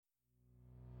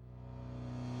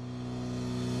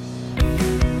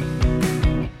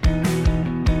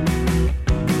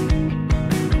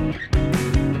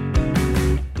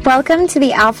Welcome to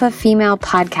the Alpha Female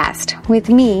Podcast with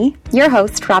me, your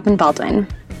host, Robin Baldwin.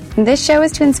 This show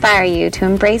is to inspire you to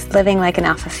embrace living like an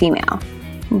alpha female.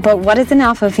 But what is an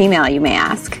alpha female, you may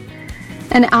ask?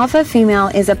 An alpha female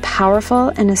is a powerful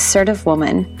and assertive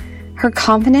woman. Her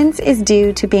confidence is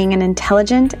due to being an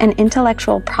intelligent and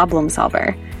intellectual problem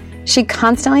solver. She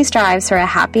constantly strives for a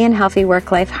happy and healthy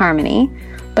work-life harmony,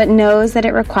 but knows that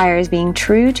it requires being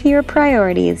true to your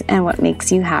priorities and what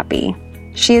makes you happy.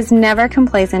 She is never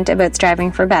complacent about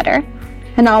striving for better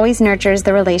and always nurtures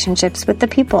the relationships with the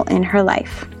people in her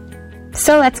life.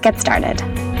 So let's get started.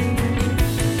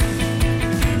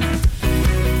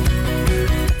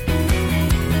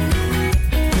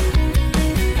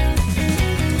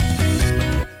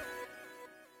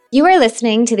 You are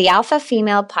listening to the Alpha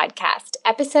Female Podcast,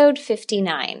 episode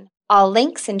 59. All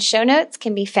links and show notes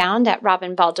can be found at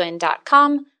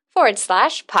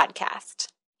robinbaldwin.com/podcast.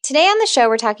 Today on the show,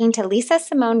 we're talking to Lisa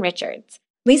Simone Richards.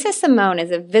 Lisa Simone is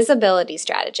a visibility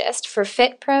strategist for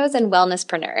fit pros and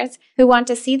wellnesspreneurs who want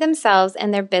to see themselves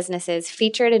and their businesses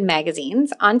featured in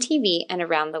magazines, on TV, and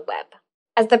around the web.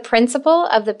 As the principal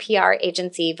of the PR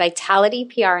agency Vitality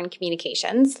PR and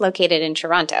Communications, located in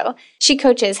Toronto, she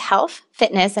coaches health,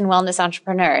 fitness, and wellness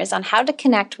entrepreneurs on how to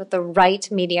connect with the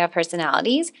right media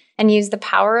personalities and use the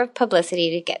power of publicity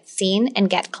to get seen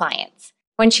and get clients.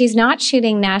 When she's not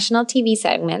shooting national TV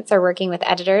segments or working with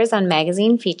editors on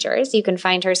magazine features, you can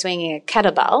find her swinging a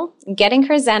kettlebell, getting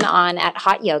her zen on at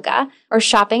hot yoga, or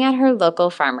shopping at her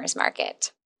local farmer's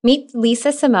market. Meet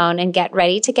Lisa Simone and get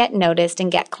ready to get noticed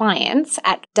and get clients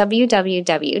at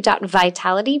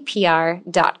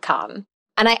www.vitalitypr.com.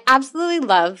 And I absolutely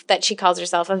love that she calls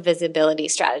herself a visibility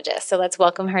strategist. So let's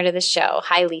welcome her to the show.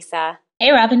 Hi, Lisa. Hey,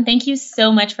 Robin. Thank you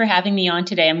so much for having me on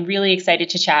today. I'm really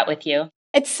excited to chat with you.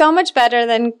 It's so much better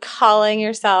than calling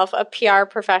yourself a PR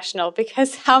professional,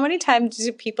 because how many times do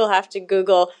people have to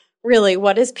Google, really,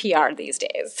 what is PR these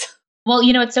days? Well,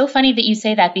 it's so funny that you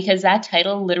say that, because that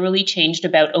title literally changed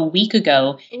about a week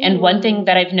ago. Ooh. And one thing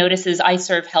that I've noticed is I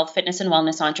serve health, fitness, and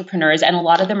wellness entrepreneurs, and a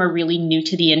lot of them are really new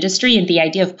to the industry. And the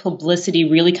idea of publicity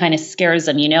really kind of scares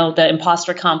them. The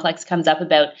imposter complex comes up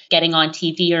about getting on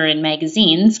TV or in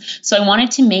magazines. So I wanted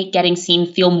to make getting seen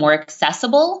feel more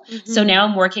accessible. Mm-hmm. So now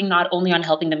I'm working not only on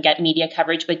helping them get media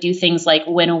coverage, but do things like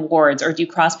win awards or do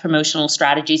cross-promotional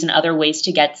strategies and other ways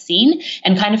to get seen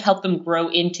and kind of help them grow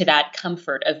into that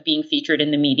comfort of being featured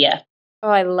in the media. Oh,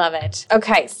 I love it.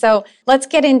 Okay, so let's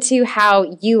get into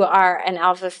how you are an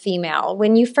alpha female.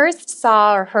 When you first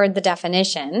saw or heard the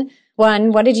definition,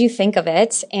 one, what did you think of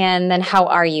it? And then how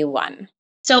are you one?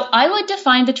 So I would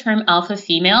define the term alpha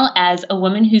female as a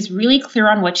woman who's really clear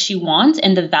on what she wants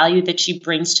and the value that she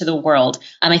brings to the world.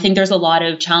 I think there's a lot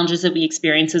of challenges that we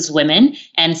experience as women,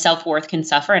 and self-worth can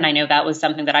suffer. And I know that was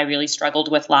something that I really struggled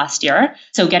with last year.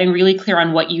 So getting really clear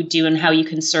on what you do and how you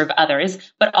can serve others,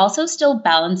 but also still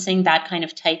balancing that kind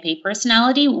of type A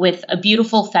personality with a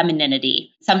beautiful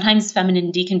femininity. Sometimes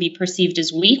femininity can be perceived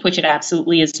as weak, which it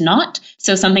absolutely is not.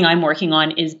 So something I'm working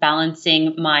on is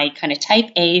balancing my kind of type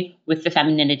A with the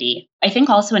femininity. I think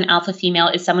also an alpha female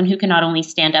is someone who can not only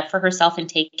stand up for herself and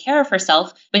take care of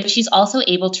herself, but she's also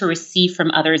able to receive from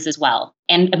others as well.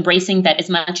 And embracing that as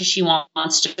much as she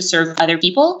wants to serve other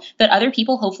people, that other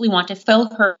people hopefully want to fill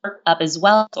her up as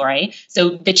well, so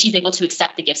that she's able to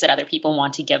accept the gifts that other people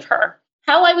want to give her.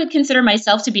 How I would consider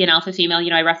myself to be an alpha female,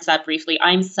 I referenced that briefly.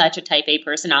 I'm such a type A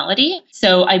personality.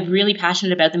 So I'm really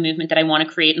passionate about the movement that I want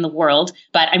to create in the world,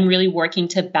 but I'm really working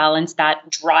to balance that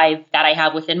drive that I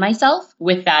have within myself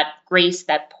with that grace,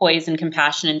 that poise and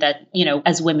compassion that,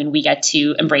 as women, we get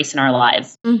to embrace in our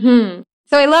lives. Mm-hmm.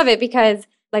 So I love it because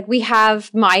we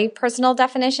have my personal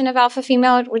definition of alpha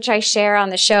female, which I share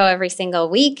on the show every single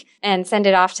week and send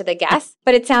it off to the guests.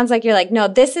 But it sounds like you're no,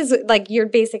 this is you're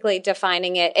basically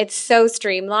defining it. It's so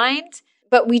streamlined,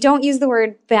 but we don't use the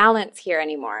word balance here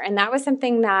anymore. And that was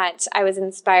something that I was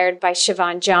inspired by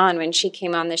Siobhan John when she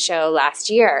came on the show last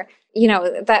year.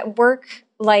 That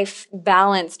work-life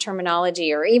balance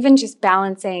terminology, or even just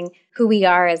balancing who we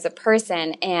are as a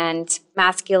person and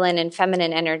masculine and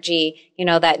feminine energy,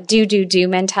 that do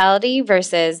mentality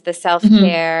versus the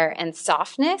self-care and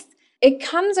softness. It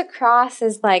comes across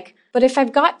as but if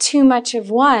I've got too much of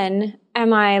one,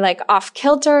 am I off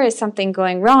kilter? Is something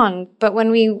going wrong? But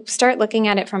when we start looking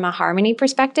at it from a harmony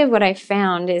perspective, what I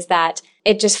found is that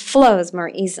it just flows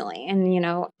more easily. And,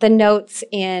 the notes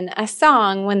in a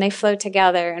song, when they flow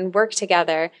together and work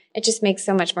together, it just makes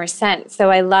so much more sense. So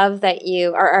I love that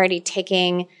you are already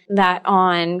taking that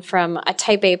on from a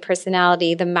type A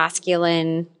personality, the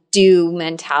masculine do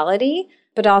mentality,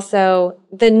 but also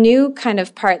the new kind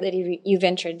of part that you've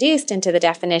introduced into the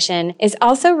definition is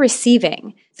also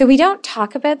receiving. So we don't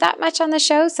talk about that much on the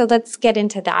show. So let's get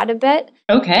into that a bit.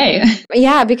 Okay.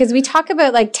 Yeah, because we talk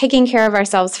about like taking care of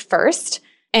ourselves first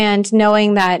and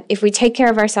knowing that if we take care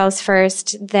of ourselves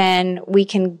first, then we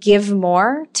can give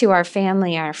more to our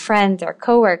family, our friends, our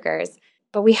coworkers.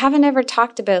 But we haven't ever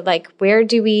talked about like, where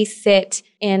do we sit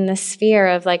in the sphere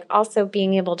of like also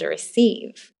being able to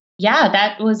receive? Yeah,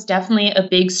 that was definitely a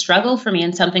big struggle for me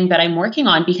and something that I'm working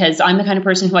on because I'm the kind of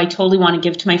person who I totally want to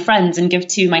give to my friends and give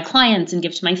to my clients and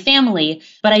give to my family.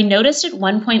 But I noticed at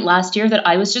one point last year that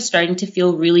I was just starting to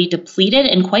feel really depleted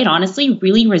and quite honestly,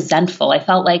 really resentful. I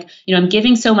felt like, I'm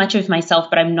giving so much of myself,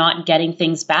 but I'm not getting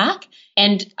things back.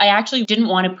 And I actually didn't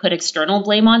want to put external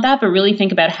blame on that, but really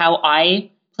think about how I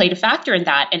played a factor in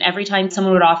that. And every time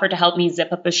someone would offer to help me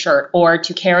zip up a shirt or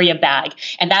to carry a bag,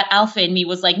 and that alpha in me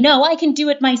was like, no, I can do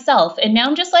it myself. And now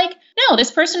I'm just like, no,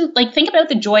 this person, like, think about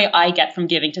the joy I get from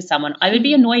giving to someone. I would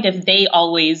be annoyed if they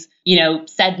always,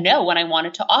 said no when I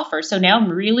wanted to offer. So now I'm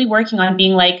really working on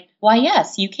being like, why,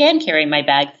 yes, you can carry my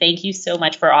bag. Thank you so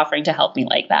much for offering to help me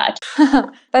like that.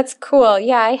 That's cool.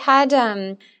 Yeah, I had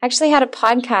actually had a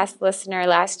podcast listener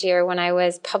last year when I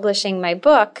was publishing my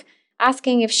book,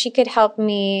 asking if she could help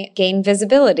me gain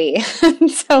visibility.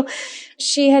 So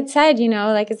she had said,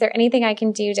 is there anything I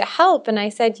can do to help? And I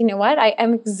said, you know what? I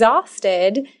am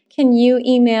exhausted. Can you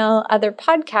email other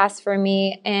podcasts for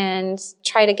me and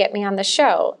try to get me on the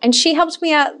show? And she helped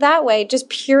me out that way, just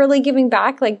purely giving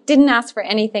back, like didn't ask for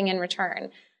anything in return.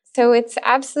 So it's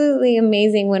absolutely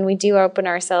amazing when we do open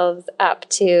ourselves up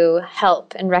to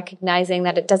help and recognizing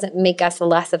that it doesn't make us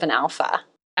less of an alpha.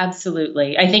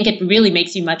 Absolutely. I think it really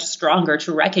makes you much stronger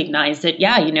to recognize that,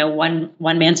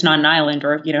 one man's not an island,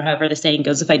 or, however the saying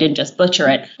goes, if I didn't just butcher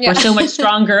it. Yeah. We're so much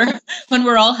stronger when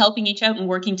we're all helping each out and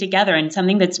working together. And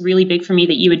something that's really big for me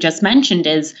that you had just mentioned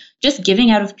is just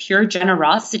giving out of pure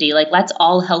generosity. Like, let's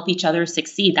all help each other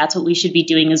succeed. That's what we should be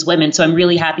doing as women. So I'm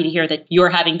really happy to hear that you're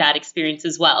having that experience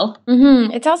as well.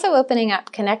 Mm-hmm. It's also opening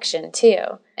up connection too,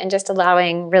 and just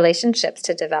allowing relationships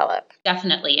to develop.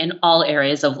 Definitely, in all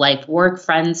areas of life, work,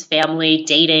 friends, family,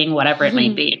 dating, whatever it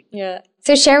might be. Yeah.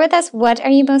 So share with us, what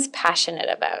are you most passionate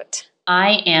about?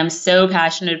 I am so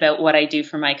passionate about what I do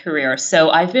for my career. So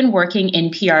I've been working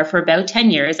in PR for about 10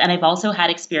 years, and I've also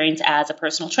had experience as a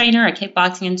personal trainer, a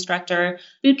kickboxing instructor,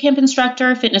 boot camp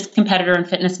instructor, fitness competitor, and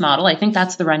fitness model. I think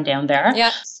that's the rundown there.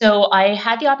 Yeah. So I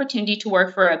had the opportunity to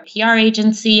work for a PR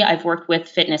agency. I've worked with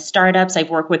fitness startups.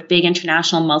 I've worked with big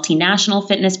international, multinational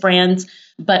fitness brands.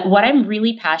 But what I'm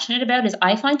really passionate about is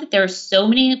I find that there are so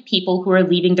many people who are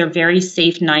leaving their very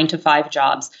safe 9-to-5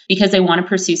 jobs because they want to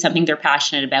pursue something they're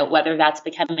passionate about, whether that's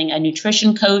becoming a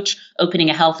nutrition coach, opening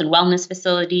a health and wellness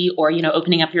facility, or,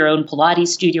 opening up your own Pilates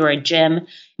studio or a gym.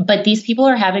 But these people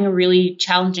are having a really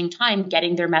challenging time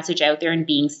getting their message out there and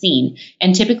being seen.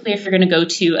 And typically, if you're going to go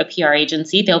to a PR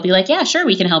agency, they'll be like, yeah, sure,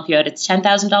 we can help you out. It's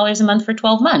 $10,000 a month for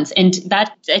 12 months. And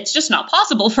that it's just not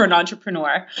possible for an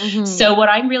entrepreneur. Mm-hmm. So what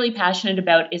I'm really passionate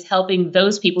about is helping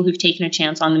those people who've taken a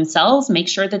chance on themselves make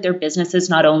sure that their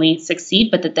businesses not only succeed,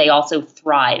 but that they also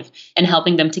thrive, and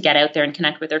helping them to get out there and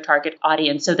connect with their target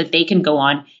audience so that they can go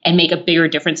on and make a bigger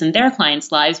difference in their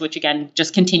clients' lives, which again,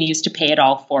 just continues to pay it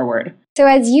all forward. So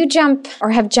as you jump or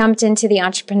have jumped into the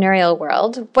entrepreneurial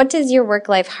world, what does your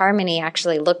work-life harmony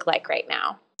actually look like right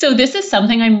now? So this is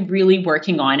something I'm really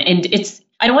working on, and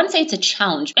I don't want to say it's a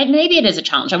challenge. Maybe it is a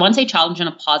challenge. I want to say challenge in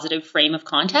a positive frame of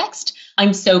context.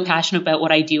 I'm so passionate about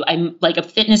what I do. I'm like a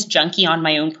fitness junkie on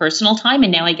my own personal time,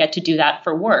 and now I get to do that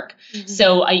for work. Mm-hmm.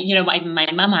 So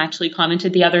my mom actually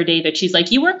commented the other day that she's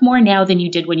like, you work more now than you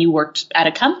did when you worked at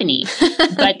a company.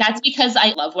 But that's because I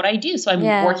love what I do. So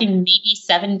I'm working maybe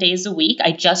 7 days a week.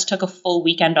 I just took a full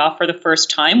weekend off for the first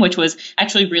time, which was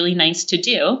actually really nice to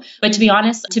do. But to be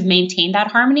honest, to maintain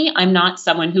that harmony, I'm not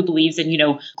someone who believes in,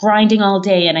 grinding all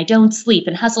day and I don't sleep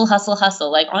and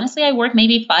hustle. Like, honestly, I work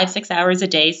maybe 5-6 hours a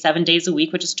day, 7 days a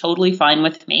week, which is totally fine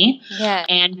with me. Yeah.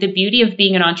 And the beauty of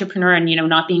being an entrepreneur and,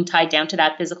 not being tied down to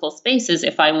that physical space is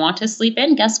if I want to sleep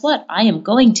in, guess what? I am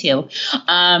going to.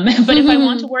 But if I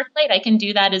want to work late, I can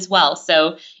do that as well.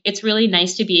 So it's really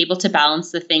nice to be able to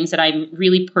balance the things that I'm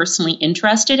really personally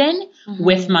interested in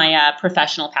with my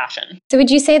professional passion. So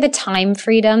would you say the time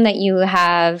freedom that you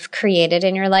have created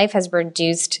in your life has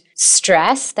reduced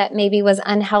stress that maybe was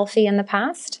unhealthy in the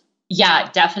past? Yeah,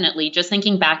 definitely. Just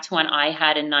thinking back to when I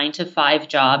had a 9 to 5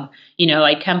 job,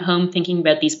 I'd come home thinking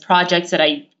about these projects that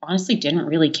I honestly didn't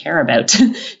really care about,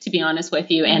 to be honest with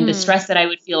you, and the stress that I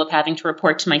would feel of having to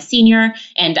report to my senior.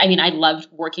 And I mean, I loved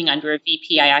working under a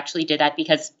VP. I actually did that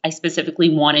because I specifically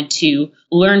wanted to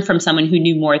learn from someone who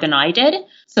knew more than I did.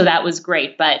 So that was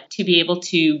great. But to be able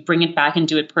to bring it back and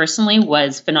do it personally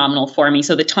was phenomenal for me.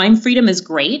 So the time freedom is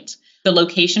great. The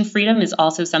location freedom is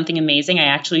also something amazing. I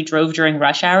actually drove during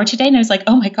rush hour today and I was like,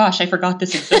 oh my gosh, I forgot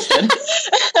this existed.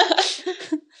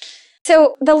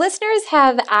 So the listeners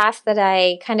have asked that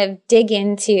I kind of dig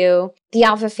into the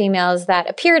alpha females that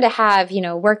appear to have,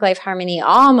 work-life harmony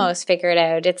almost figured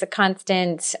out. It's a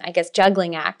constant, I guess,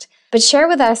 juggling act. But share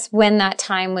with us when that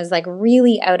time was like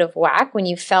really out of whack, when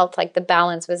you felt like the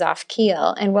balance was off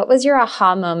keel. And what was your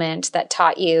aha moment that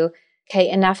taught you, okay,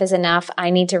 enough is enough.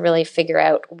 I need to really figure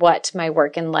out what my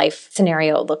work and life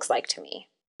scenario looks like to me.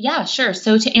 Yeah, sure.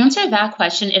 So to answer that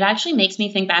question, it actually makes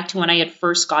me think back to when I had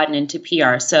first gotten into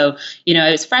PR. So, I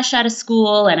was fresh out of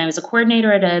school and I was a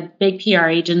coordinator at a big PR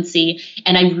agency.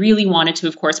 And I really wanted to,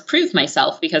 of course, prove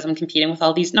myself because I'm competing with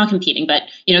all these, not competing, but,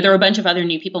 there were a bunch of other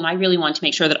new people and I really wanted to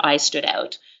make sure that I stood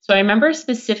out. So I remember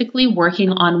specifically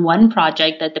working on one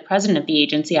project that the president of the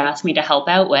agency asked me to help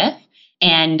out with.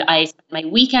 And I spent my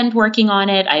weekend working on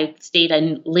it. I stayed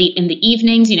in late in the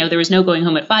evenings. There was no going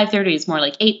home at 5:30. It was more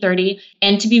like 8:30.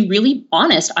 And to be really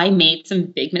honest, I made some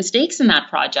big mistakes in that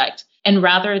project. And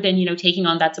rather than, taking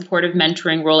on that supportive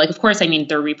mentoring role, like, of course, I mean,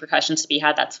 there are repercussions to be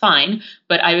had. That's fine.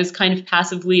 But I was kind of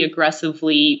passively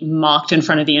aggressively mocked in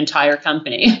front of the entire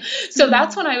company. So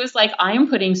that's when I was like, I am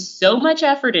putting so much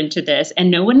effort into this and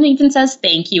no one even says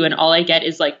thank you. And all I get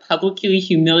is like publicly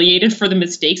humiliated for the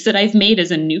mistakes that I've made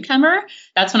as a newcomer.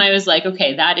 That's when I was like,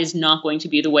 okay, that is not going to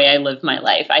be the way I live my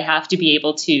life. I have to be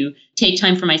able to take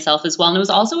time for myself as well. And it was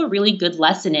also a really good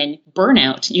lesson in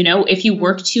burnout. If you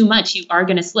work too much, you are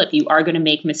going to slip, you are going to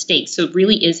make mistakes. So it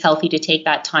really is healthy to take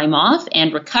that time off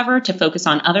and recover, to focus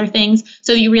on other things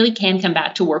so you really can come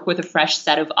back to work with a fresh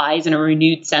set of eyes and a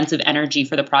renewed sense of energy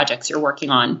for the projects you're working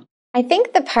on. I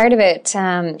think the part of it,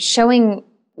 showing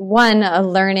one, a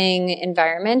learning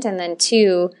environment, and then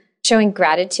two, showing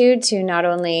gratitude to not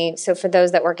only, so for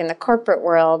those that work in the corporate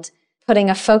world, putting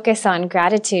a focus on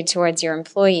gratitude towards your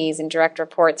employees and direct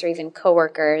reports or even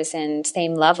coworkers and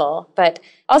same level, but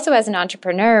also as an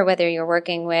entrepreneur, whether you're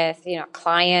working with,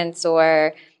 clients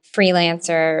or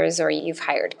freelancers or you've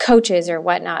hired coaches or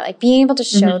whatnot, like being able to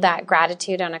show that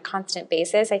gratitude on a constant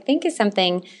basis, I think is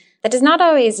something that is not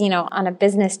always, on a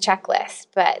business checklist,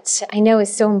 but I know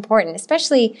is so important,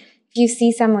 especially if you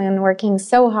see someone working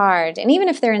so hard, and even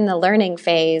if they're in the learning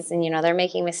phase and, they're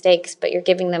making mistakes, but you're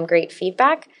giving them great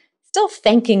feedback, still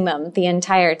thanking them the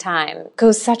entire time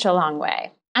goes such a long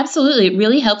way. Absolutely. It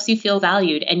really helps you feel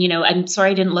valued. And, I'm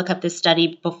sorry I didn't look up this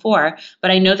study before,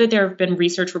 but I know that there have been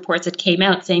research reports that came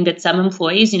out saying that some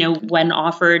employees, when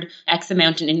offered X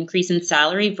amount an increase in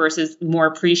salary versus more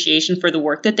appreciation for the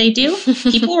work that they do,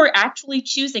 people were actually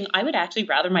choosing, I would actually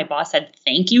rather my boss said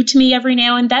thank you to me every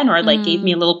now and then, or like gave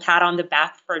me a little pat on the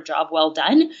back for a job well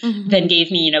done, than gave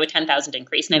me, a 10,000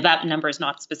 increase. And if that number is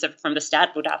not specific from the stat,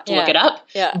 would have to look it up.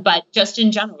 Yeah. But just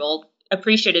in general,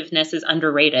 appreciativeness is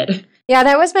underrated. Yeah,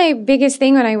 that was my biggest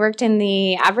thing when I worked in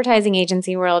the advertising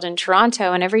agency world in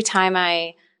Toronto. And every time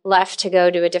I left to go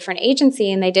to a different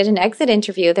agency and they did an exit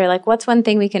interview, they're like, what's one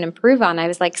thing we can improve on? I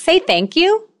was like, say thank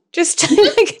you. Just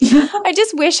I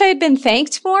just wish I had been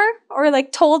thanked more or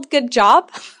like told good job.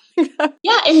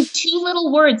 Yeah, and 2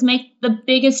 little words make the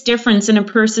biggest difference in a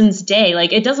person's day.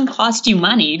 Like, it doesn't cost you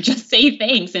money. Just say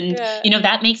thanks. And,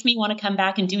 that makes me want to come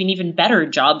back and do an even better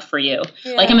job for you.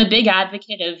 Yeah. Like, I'm a big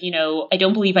advocate of, I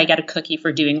don't believe I get a cookie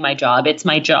for doing my job. It's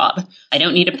my job. I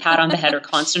don't need a pat on the head or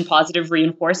constant positive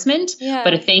reinforcement. Yeah.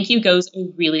 But a thank you goes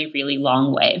a really, really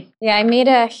long way. Yeah, I made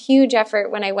a huge effort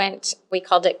when I went, we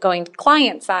called it going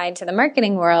client side to the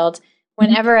marketing world.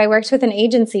 Whenever I worked with an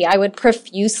agency, I would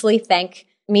profusely thank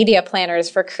media planners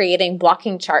for creating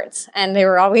blocking charts. And they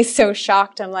were always so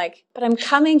shocked. I'm like, but I'm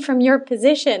coming from your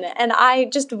position. And I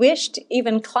just wished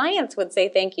even clients would say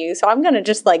thank you. So I'm going to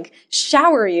just like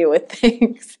shower you with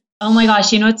things. Oh my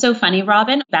gosh. It's so funny,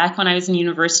 Robin? Back when I was in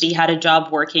university, had a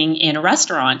job working in a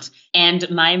restaurant. And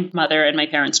my mother and my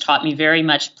parents taught me very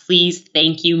much, please,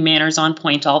 thank you, manners on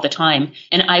point all the time.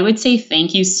 And I would say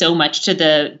thank you so much to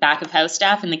the back of house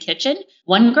staff in the kitchen.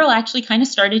 One girl actually kind of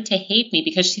started to hate me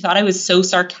because she thought I was so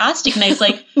sarcastic. And I was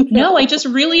like, no, I just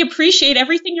really appreciate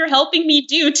everything you're helping me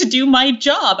do to do my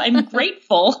job. I'm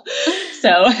grateful.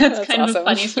 So that's kind of a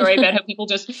funny story about how people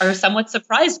just are somewhat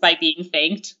surprised by being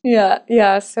thanked.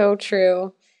 Yeah, so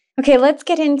true. Okay, let's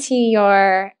get into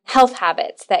your health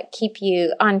habits that keep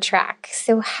you on track.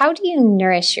 So how do you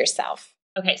nourish yourself?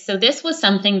 Okay, so this was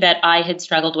something that I had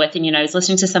struggled with. And, I was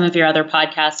listening to some of your other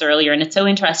podcasts earlier, and it's so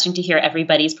interesting to hear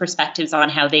everybody's perspectives on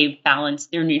how they balance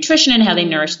their nutrition and how they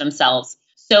nourish themselves.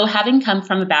 So having come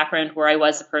from a background where I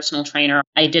was a personal trainer,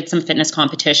 I did some fitness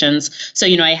competitions. So,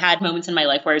 I had moments in my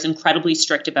life where I was incredibly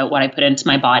strict about what I put into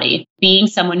my body. Being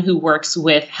someone who works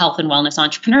with health and wellness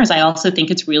entrepreneurs, I also think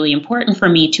it's really important for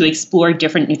me to explore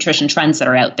different nutrition trends that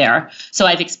are out there. So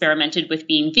I've experimented with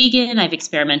being vegan. I've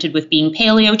experimented with being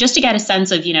paleo just to get a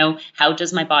sense of, how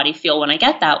does my body feel when I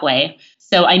get that way?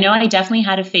 So I know I definitely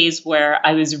had a phase where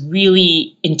I was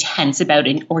really intense about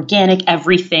organic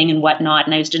everything and whatnot,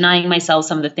 and I was denying myself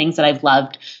some of the things that I've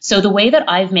loved. So the way that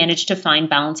I've managed to find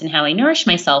balance in how I nourish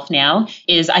myself now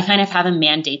is I kind of have a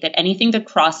mandate that anything that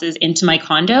crosses into my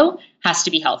condo has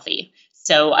to be healthy.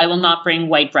 So I will not bring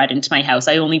white bread into my house.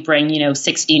 I only bring,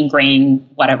 16 grain,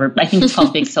 whatever. I think it's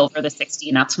called Big Silver, the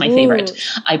 16. That's my favorite.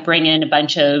 I bring in a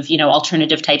bunch of,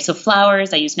 alternative types of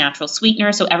flours. I use natural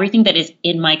sweetener. So everything that is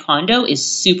in my condo is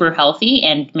super healthy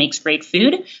and makes great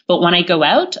food. But when I go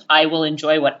out, I will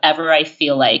enjoy whatever I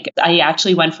feel like. I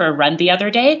actually went for a run the other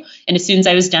day, and as soon as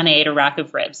I was done, I ate a rack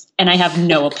of ribs, and I have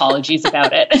no apologies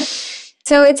about it.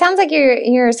 So it sounds like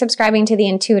you're subscribing to the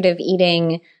intuitive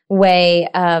eating way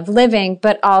of living,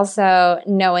 but also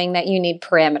knowing that you need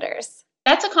parameters.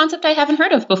 That's a concept I haven't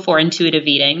heard of before, intuitive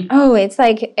eating. Oh, it's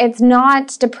like, it's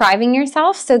not depriving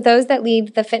yourself. So those that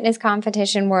leave the fitness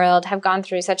competition world have gone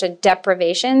through such a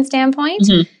deprivation standpoint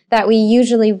that we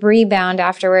usually rebound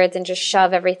afterwards and just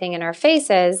shove everything in our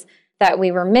faces that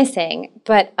we were missing,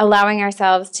 but allowing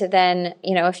ourselves to then,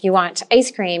 if you want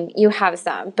ice cream, you have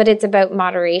some, but it's about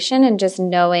moderation and just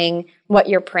knowing what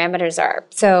your parameters are.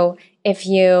 So if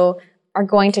you are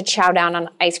going to chow down on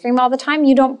ice cream all the time,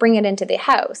 you don't bring it into the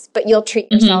house, but you'll treat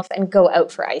yourself and go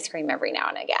out for ice cream every now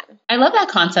and again. I love that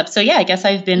concept. So yeah, I guess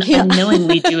I've been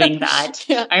unknowingly doing that.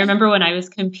 I remember when I was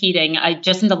competing,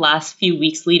 just in the last few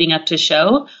weeks leading up to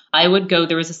show, I would go,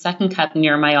 there was a Second Cup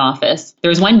near my office. There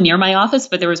was one near my office,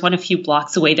 but there was one a few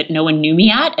blocks away that no one knew me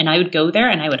at. And I would go there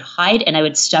and I would hide and I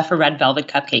would stuff a red velvet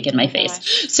cupcake in my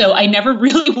face. So I never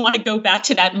really want to go back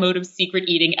to that mode of secret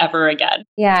eating ever again.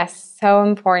 Yes, so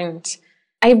important.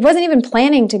 I wasn't even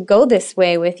planning to go this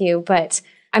way with you, but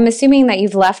I'm assuming that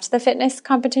you've left the fitness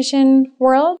competition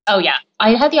world? Oh, yeah.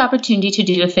 I had the opportunity to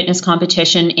do a fitness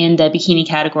competition in the bikini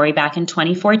category back in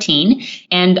 2014,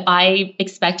 and I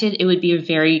expected it would be a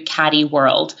very catty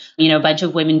world, a bunch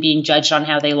of women being judged on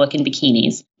how they look in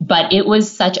bikinis. But it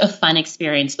was such a fun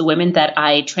experience. The women that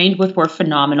I trained with were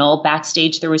phenomenal.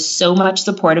 Backstage, there was so much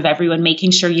support of everyone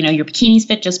making sure, your bikinis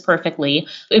fit just perfectly.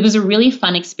 It was a really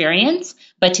fun experience.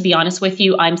 But to be honest with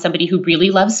you, I'm somebody who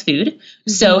really loves food.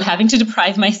 So having to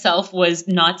deprive myself was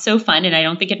not so fun. And I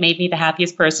don't think it made me the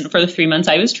happiest person for the 3 months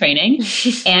I was training.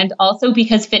 And also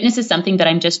because fitness is something that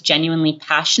I'm just genuinely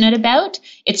passionate about,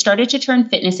 it started to turn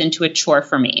fitness into a chore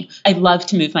for me. I love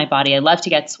to move my body. I love to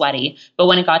get sweaty. But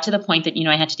when it got to the point that,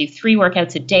 I had to do 3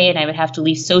 workouts a day and I would have to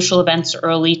leave social events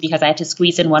early because I had to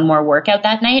squeeze in one more workout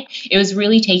that night, it was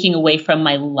really taking away from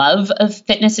my love of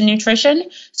fitness and nutrition.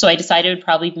 So I decided it would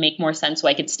probably make more sense so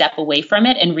I could step away from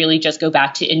it and really just go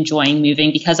back to enjoying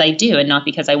moving because I do and not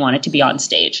because I wanted to be on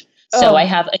stage. So I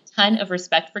have a ton of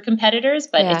respect for competitors,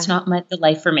 but it's not the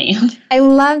life for me. I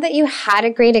love that you had a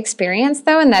great experience,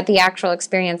 though, and that the actual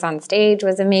experience on stage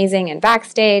was amazing and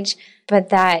backstage, but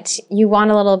that you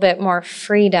want a little bit more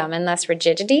freedom and less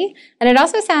rigidity. And it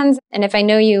also sounds, and if I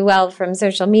know you well from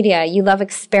social media, you love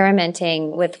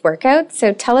experimenting with workouts.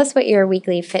 So tell us what your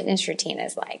weekly fitness routine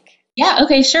is like. Yeah,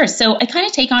 okay, sure. So I kind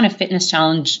of take on a fitness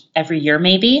challenge every year,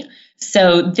 maybe.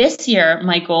 So this year,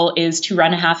 my goal is to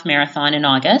run a half marathon in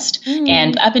August.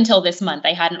 And up until this month,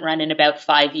 I hadn't run in about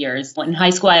 5 years. In high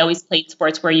school, I always played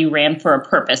sports where you ran for a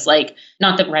purpose. Like,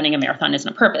 not that running a marathon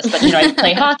isn't a purpose, but, I would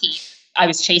play hockey. I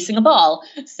was chasing a ball.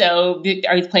 So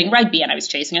I was playing rugby and I was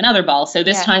chasing another ball. So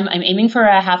this time I'm aiming for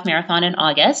a half marathon in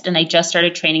August, and I just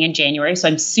started training in January. So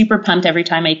I'm super pumped every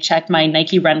time I check my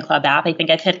Nike Run Club app. I think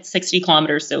I've hit 60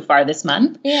 kilometers so far this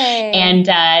month. Yay. And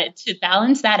to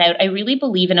balance that out, I really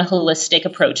believe in a holistic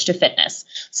approach to fitness.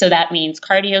 So that means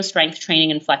cardio, strength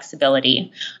training, and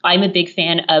flexibility. I'm a big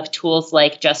fan of tools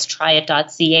like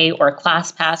justtryit.ca or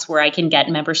ClassPass, where I can get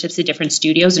memberships to different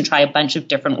studios and try a bunch of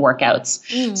different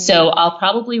workouts. So I'll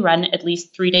probably run at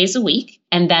least 3 days a week.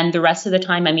 And then the rest of the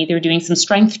time, I'm either doing some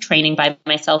strength training by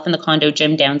myself in the condo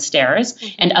gym downstairs.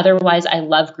 And otherwise, I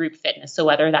love group fitness. So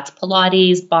whether that's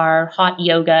Pilates, bar, hot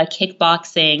yoga,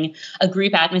 kickboxing, a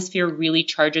group atmosphere really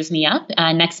charges me up.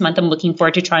 Next month, I'm looking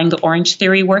forward to trying the Orange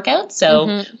Theory workout.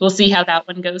 So we'll see how that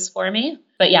one goes for me.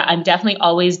 But yeah, I'm definitely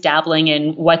always dabbling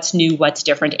in what's new, what's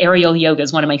different. Aerial yoga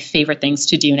is one of my favorite things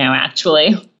to do now,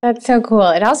 actually. That's so cool.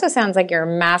 It also sounds like you're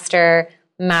a master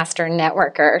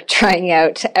networker, trying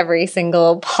out every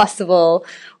single possible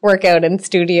workout and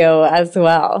studio as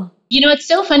well. You know, it's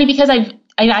so funny because I've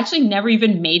actually never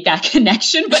even made that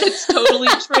connection, but it's totally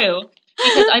true.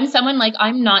 Because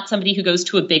I'm not somebody who goes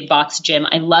to a big box gym.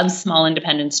 I love small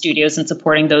independent studios and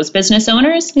supporting those business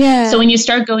owners. Yeah. So when you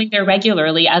start going there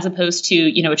regularly, as opposed to,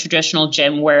 a traditional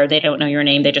gym where they don't know your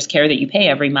name, they just care that you pay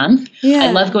every month. Yeah.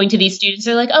 I love going to these studios.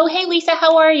 They're like, oh, hey, Lisa,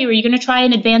 how are you? Are you going to try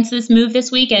and advance this move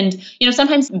this week? And,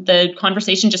 sometimes the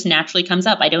conversation just naturally comes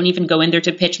up. I don't even go in there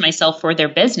to pitch myself for their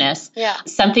business. Yeah.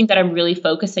 Something that I'm really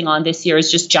focusing on this year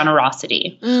is just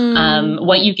generosity.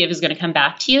 What you give is going to come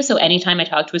back to you. So anytime I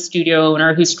talk to a studio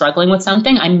owner who's struggling with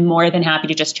something, I'm more than happy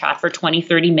to just chat for 20,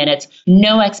 30 minutes.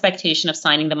 No expectation of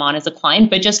signing them on as a client,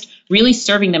 but just really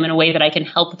serving them in a way that I can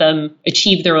help them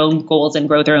achieve their own goals and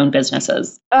grow their own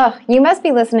businesses. Oh, you must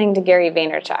be listening to Gary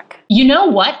Vaynerchuk. You know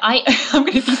what? I'm going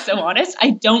to be so honest.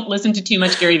 I don't listen to too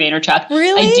much Gary Vaynerchuk.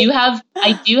 Really?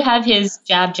 I do have his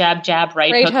jab, jab, jab,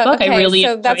 right hook book. Okay, I really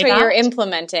so that's what that. you're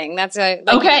implementing. That's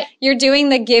okay. You're doing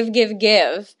the give, give,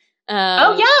 give.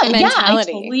 Mentality. I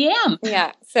totally am.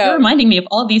 Yeah. So you're reminding me of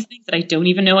all these things that I don't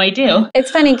even know I do. It's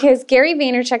funny because Gary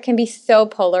Vaynerchuk can be so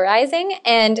polarizing,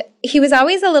 and he was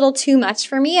always a little too much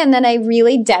for me. And then I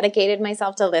really dedicated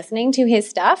myself to listening to his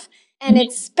stuff. And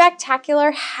it's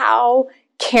spectacular how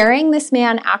caring this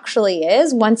man actually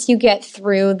is once you get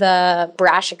through the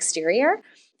brash exterior.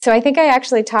 So I think I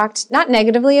actually talked not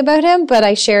negatively about him, but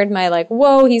I shared my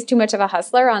whoa, he's too much of a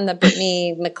hustler on the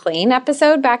Brittany McLean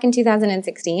episode back in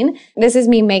 2016. This is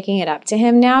me making it up to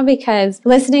him now because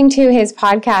listening to his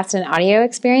podcast and audio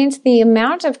experience, the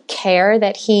amount of care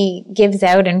that he gives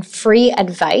out and free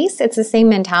advice, it's the same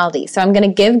mentality. So I'm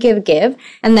going to give.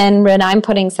 And then when I'm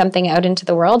putting something out into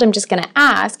the world, I'm just going to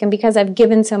ask. And because I've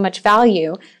given so much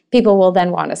value, people will then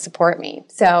want to support me.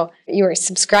 So you are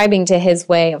subscribing to his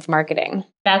way of marketing.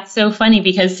 That's so funny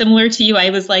because similar to you,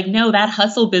 I was like, no, that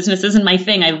hustle business isn't my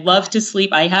thing. I love to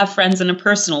sleep. I have friends in a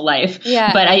personal life.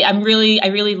 Yeah. But I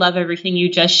really love everything you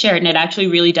just shared. And it actually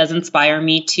really does inspire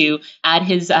me to add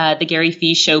his the Gary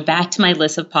Vee show back to my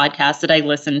list of podcasts that I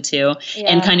listen to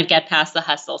and kind of get past the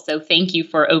hustle. So thank you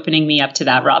for opening me up to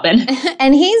that, Robin.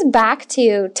 And he's back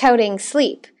to touting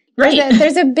sleep. Right.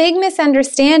 There's a big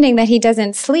misunderstanding that he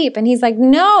doesn't sleep. And he's like,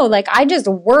 no, I just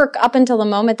work up until the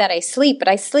moment that I sleep, but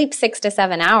I sleep 6 to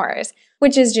 7 hours,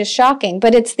 which is just shocking.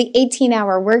 But it's the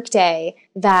 18-hour workday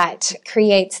that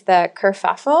creates the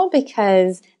kerfuffle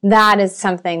because that is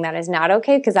something that is not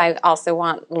okay because I also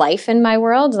want life in my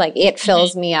world. It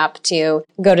fills me up to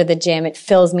go to the gym. It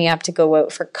fills me up to go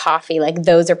out for coffee.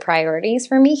 Those are priorities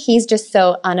for me. He's just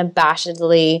so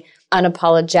unabashedly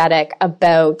unapologetic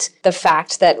about the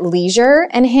fact that leisure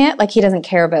and him, he doesn't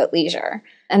care about leisure.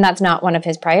 And that's not one of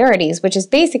his priorities, which is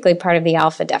basically part of the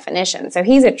alpha definition. So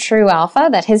he's a true alpha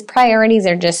that his priorities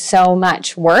are just so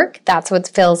much work. That's what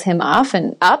fills him up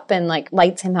and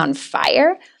lights him on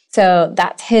fire. So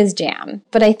that's his jam.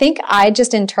 But I think I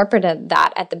just interpreted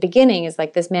that at the beginning as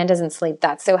this man doesn't sleep.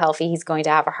 That's so healthy. He's going to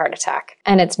have a heart attack.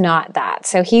 And it's not that.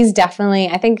 So he's definitely,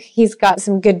 I think he's got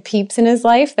some good peeps in his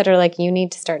life that are you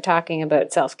need to start talking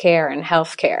about self-care and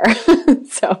healthcare.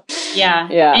 So yeah.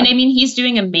 And I mean, he's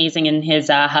doing amazing in his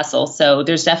hustle. So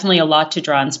there's definitely a lot to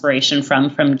draw inspiration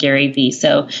from Gary Vee.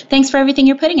 So thanks for everything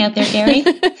you're putting out there, Gary.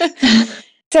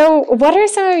 So what are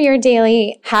some of your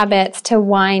daily habits to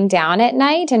wind down at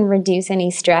night and reduce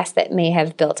any stress that may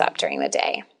have built up during the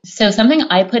day? So something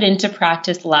I put into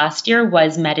practice last year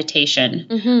was meditation.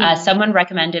 Someone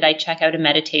recommended I check out a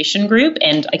meditation group.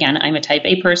 And again, I'm a type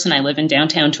A person. I live in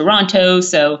downtown Toronto.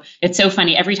 So it's so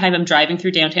funny. Every time I'm driving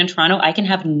through downtown Toronto, I can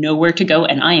have nowhere to go.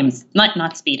 And I am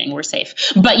not speeding. We're safe.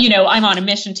 But, I'm on a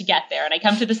mission to get there. And I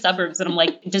come to the suburbs and I'm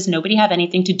like, does nobody have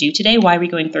anything to do today? Why are we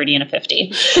going 30 and a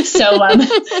 50? So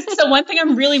one thing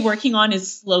I'm really working on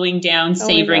is slowing down,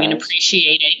 savoring, and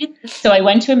appreciating. So I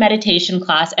went to a meditation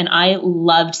class and I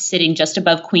loved loved sitting just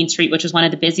above Queen Street, which is one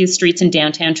of the busiest streets in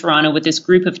downtown Toronto, with this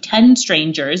group of 10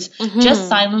 strangers, just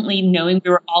silently knowing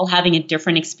we were all having a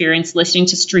different experience, listening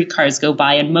to streetcars go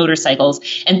by and motorcycles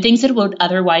and things that would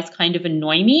otherwise kind of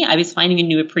annoy me. I was finding a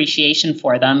new appreciation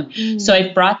for them. So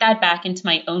I've brought that back into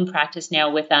my own practice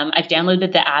now with them. I've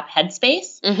downloaded the app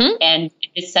Headspace, and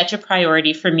it's such a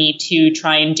priority for me to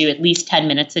try and do at least 10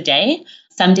 minutes a day.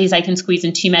 Some days I can squeeze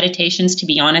in 2 meditations. To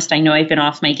be honest, I know I've been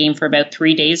off my game for about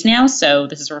 3 days now, so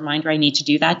this is a reminder I need to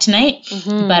do that tonight.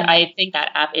 But I think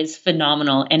that app is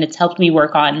phenomenal, and it's helped me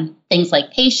work on things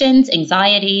like patience,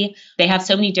 anxiety. They have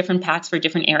so many different packs for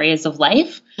different areas of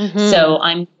life. So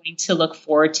I'm going to look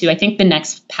forward to, I think the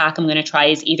next pack I'm going to try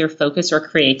is either focus or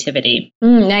creativity.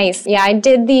 Nice. Yeah, I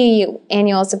did the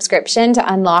annual subscription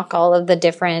to unlock all of the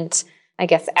different, I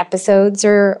guess, episodes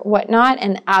or whatnot,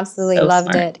 and absolutely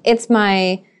loved it. It's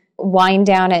my wind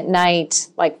down at night,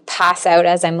 like pass out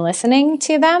as I'm listening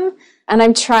to them. And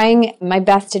I'm trying my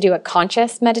best to do a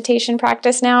conscious meditation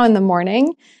practice now in the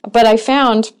morning. But I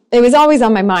found it was always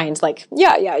on my mind, like,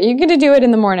 yeah, you're going to do it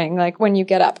in the morning, like when you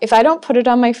get up. If I don't put it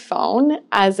on my phone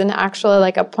as an actual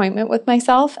like appointment with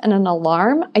myself and an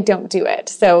alarm, I don't do it.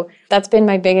 So that's been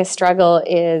my biggest struggle,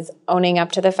 is owning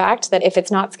up to the fact that if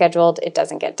it's not scheduled, it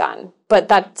doesn't get done. But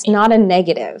that's not a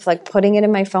negative. Like putting it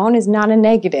in my phone is not a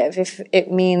negative if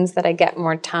it means that I get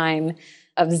more time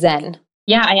of Zen.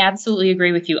 Yeah, I absolutely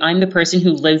agree with you. I'm the person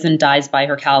who lives and dies by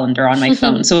her calendar on my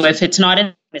phone. So if it's not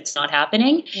in, it's not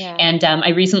happening. Yeah. And I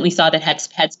recently saw that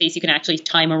Headspace, you can actually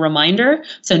time a reminder.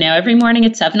 So now every morning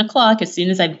at 7:00, as soon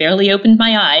as I barely opened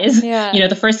my eyes,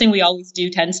 the first thing we always do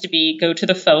tends to be go to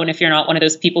the phone if you're not one of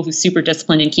those people who's super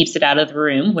disciplined and keeps it out of the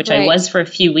room, which I was for a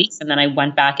few weeks, and then I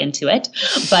went back into it.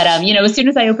 But, as soon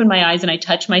as I open my eyes and I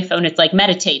touch my phone, it's like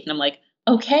meditate. And I'm like,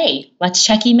 okay, let's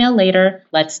check email later.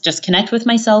 Let's just connect with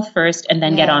myself first and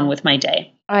then get on with my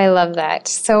day. I love that.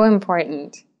 So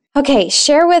important. Okay,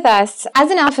 share with us,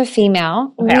 as an alpha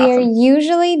female, we are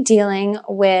usually dealing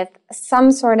with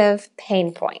some sort of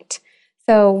pain point.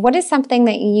 So what is something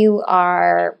that you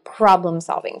are problem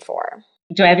solving for?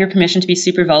 Do I have your permission to be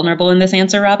super vulnerable in this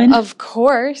answer, Robin? Of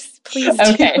course. Please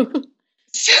okay. do.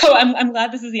 So I'm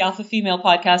glad this is the Alpha Female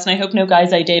podcast, and I hope no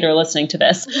guys I date are listening to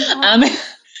this.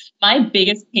 My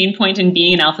biggest pain point in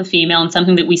being an alpha female, and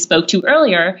something that we spoke to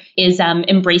earlier, is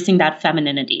embracing that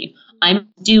femininity. I'm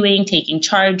taking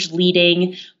charge,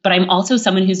 leading, but I'm also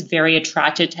someone who's very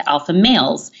attracted to alpha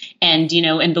males. And,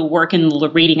 in the work and the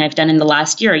reading I've done in the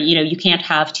last year, you can't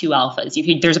have two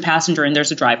alphas. There's a passenger and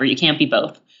there's a driver. You can't be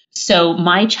both. So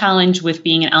my challenge with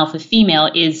being an alpha female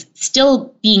is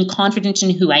still being confident in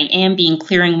who I am, being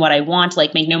clear in what I want.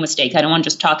 Like, make no mistake, I don't want to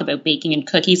just talk about baking and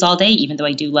cookies all day, even though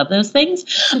I do love those things.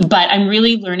 But I'm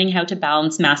really learning how to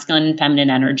balance masculine and feminine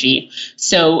energy.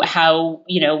 So how,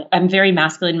 I'm very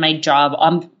masculine in my job.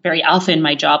 I'm very alpha in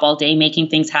my job all day, making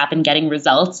things happen, getting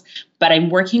results. But I'm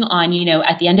working on,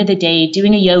 at the end of the day,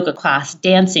 doing a yoga class,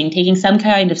 dancing, taking some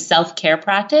kind of self-care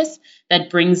practice that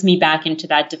brings me back into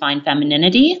that divine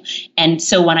femininity. And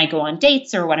so when I go on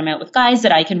dates or when I'm out with guys,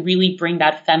 that I can really bring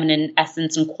that feminine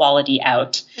essence and quality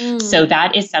out. So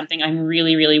that is something I'm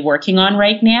really, really working on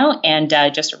right now. And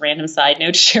just a random side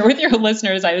note to share with your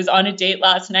listeners, I was on a date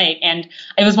last night, and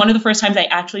it was one of the first times I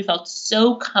actually felt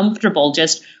so comfortable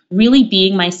just really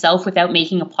being myself without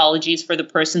making apologies for the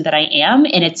person that I am.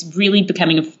 And it's really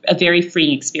becoming a very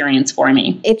freeing experience for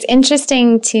me. It's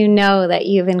interesting to know that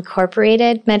you've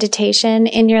incorporated meditation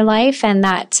in your life, and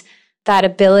that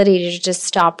ability to just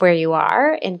stop where you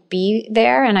are and be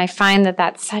there. And I find that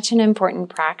that's such an important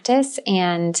practice,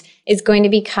 and is going to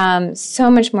become so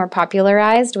much more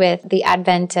popularized with the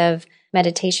advent of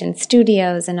meditation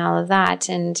studios and all of that.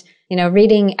 And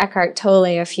reading Eckhart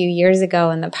Tolle a few years ago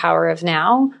and The Power of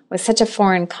Now was such a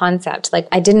foreign concept. Like,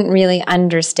 I didn't really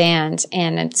understand,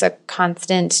 and it's a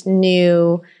constant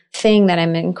new thing that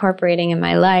I'm incorporating in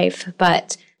my life.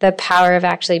 But the power of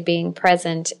actually being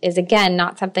present is, again,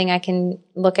 not something I can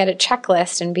look at a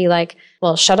checklist and be like,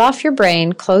 well, shut off your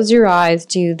brain, close your eyes,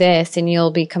 do this, and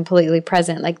you'll be completely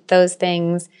present. Like, those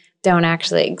things don't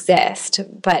actually exist,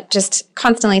 but just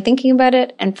constantly thinking about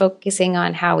it and focusing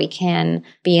on how we can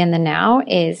be in the now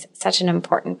is such an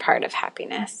important part of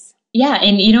happiness. Yeah.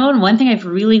 And one thing I've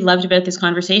really loved about this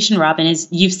conversation, Robin, is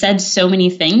you've said so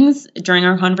many things during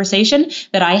our conversation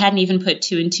that I hadn't even put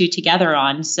 2 and 2 together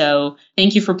on. So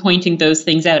thank you for pointing those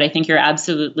things out. I think you're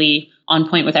absolutely on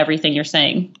point with everything you're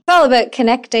saying. It's all about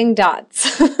connecting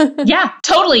dots. Yeah,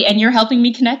 totally. And you're helping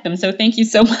me connect them. So thank you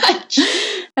so much.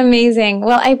 Amazing.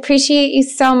 Well, I appreciate you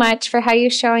so much for how you're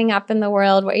showing up in the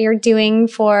world, what you're doing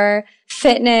for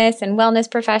fitness and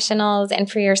wellness professionals, and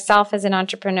for yourself as an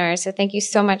entrepreneur. So thank you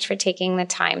so much for taking the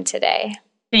time today.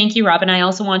 Thank you, Robin. I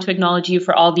also want to acknowledge you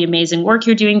for all the amazing work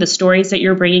you're doing, the stories that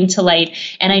you're bringing to light.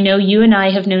 And I know you and I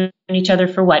have known each other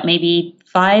for maybe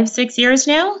 5-6 years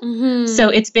now? Mm-hmm. So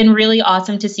it's been really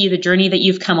awesome to see the journey that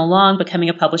you've come along, becoming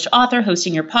a published author,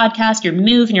 hosting your podcast, your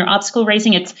move, and your obstacle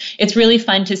racing. It's really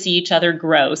fun to see each other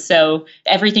grow. So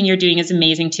everything you're doing is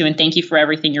amazing too. And thank you for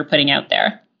everything you're putting out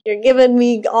there. You're giving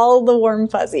me all the warm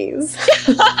fuzzies.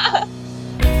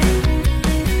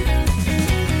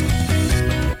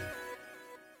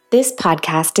 This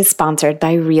podcast is sponsored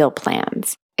by Real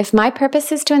Plans. If my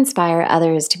purpose is to inspire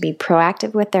others to be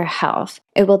proactive with their health,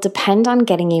 it will depend on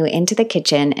getting you into the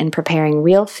kitchen and preparing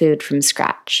real food from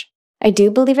scratch. I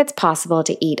do believe it's possible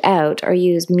to eat out or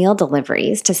use meal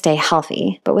deliveries to stay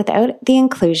healthy, but without the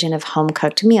inclusion of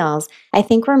home-cooked meals, I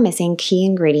think we're missing key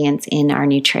ingredients in our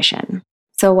nutrition.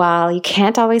 So while you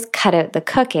can't always cut out the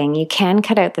cooking, you can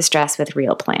cut out the stress with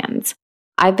Real Plans.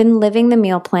 I've been living the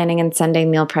meal planning and Sunday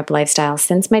meal prep lifestyle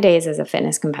since my days as a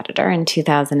fitness competitor in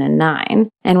 2009.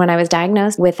 And when I was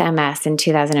diagnosed with MS in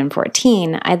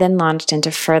 2014, I then launched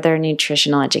into further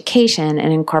nutritional education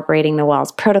and incorporating the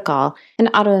WALS protocol, an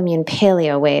autoimmune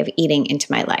paleo way of eating,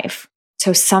 into my life.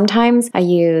 So sometimes I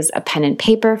use a pen and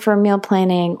paper for meal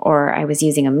planning, or I was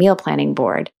using a meal planning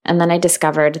board. And then I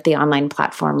discovered the online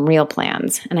platform Real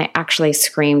Plans, and I actually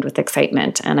screamed with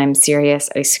excitement. And I'm serious,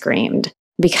 I screamed.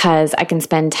 Because I can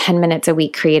spend 10 minutes a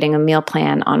week creating a meal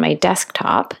plan on my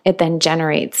desktop. It then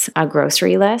generates a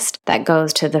grocery list that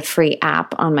goes to the free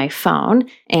app on my phone.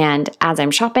 And as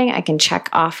I'm shopping, I can check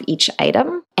off each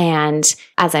item. And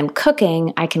as I'm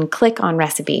cooking, I can click on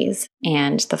recipes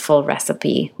and the full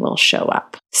recipe will show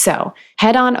up. So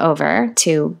head on over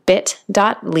to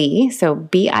bit.ly, so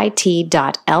bit.ly/alpha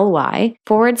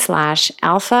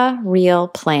real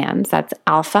plans. That's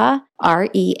alpha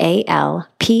REALPLANS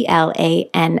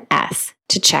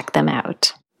to check them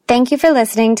out. Thank you for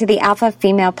listening to the Alpha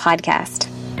Female Podcast.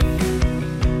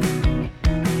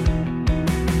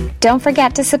 Don't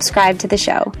forget to subscribe to the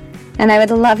show. And I would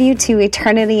love you to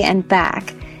eternity and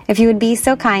back if you would be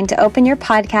so kind to open your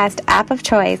podcast app of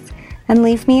choice and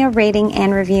leave me a rating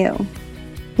and review.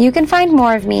 You can find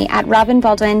more of me at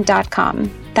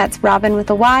robinbaldwin.com. That's Robin with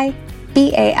a Y,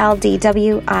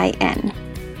 BALDWIN.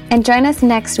 And join us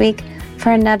next week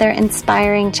for another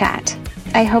inspiring chat.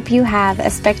 I hope you have a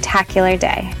spectacular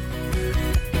day.